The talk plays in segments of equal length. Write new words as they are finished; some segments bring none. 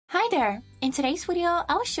Hi there! In today's video,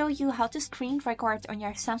 I'll show you how to screen record on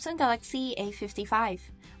your Samsung Galaxy A55.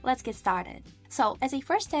 Let's get started. So, as a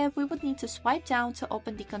first step, we would need to swipe down to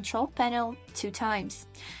open the control panel 2 times.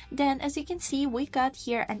 Then, as you can see, we got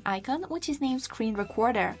here an icon which is named Screen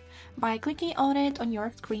Recorder. By clicking on it on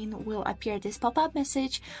your screen will appear this pop-up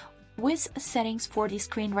message with settings for the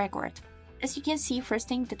screen record. As you can see, first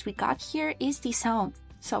thing that we got here is the sound.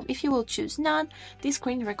 So if you will choose none, the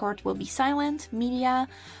screen record will be silent. Media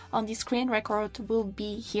on the screen record will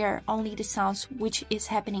be here only the sounds which is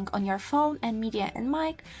happening on your phone, and media and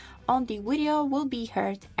mic on the video will be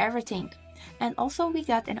heard everything. And also we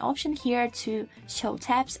got an option here to show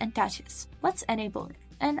taps and touches. Let's enable it,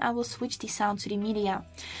 and I will switch the sound to the media.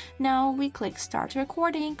 Now we click start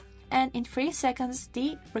recording, and in 3 seconds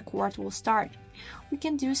the record will start. We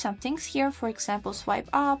can do some things here, for example swipe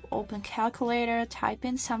up, open calculator, type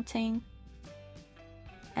in something,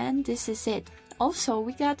 and this is it. Also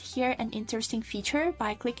we got here an interesting feature.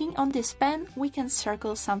 By clicking on this pen we can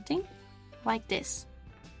circle something like this.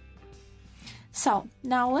 So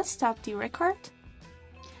now let's stop the record,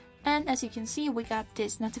 and as you can see we got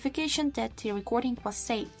this notification that the recording was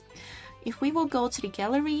saved. If we will go to the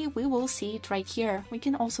gallery, we will see it right here. We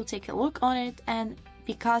can also take a look on it, and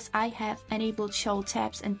because I have enabled show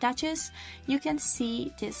taps and touches, you can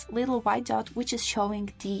see this little white dot which is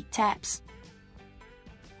showing the taps.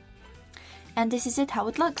 And this is it how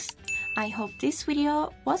it looks. I hope this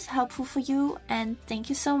video was helpful for you, and thank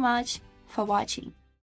you so much for watching.